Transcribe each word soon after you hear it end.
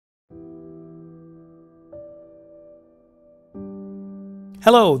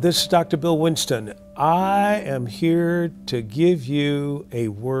Hello, this is Dr. Bill Winston. I am here to give you a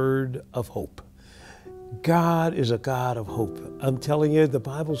word of hope. God is a God of hope. I'm telling you, the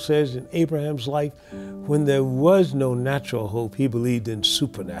Bible says in Abraham's life, when there was no natural hope, he believed in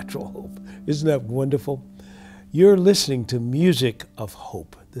supernatural hope. Isn't that wonderful? You're listening to music of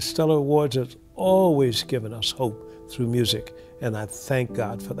hope. The Stellar Awards has always given us hope through music, and I thank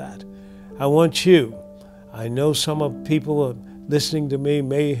God for that. I know some of people listening to me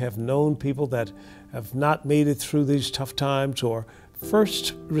may have known people that have not made it through these tough times, or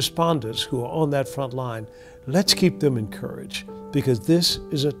first responders who are on that front line. Let's keep them encouraged, because this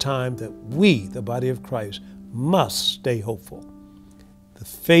is a time that we, the body of Christ, must stay hopeful. The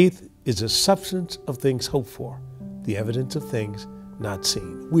faith is the substance of things hoped for, the evidence of things not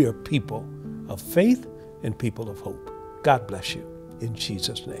seen. We are people of faith and people of hope. God bless you in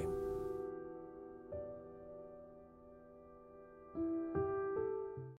Jesus' name.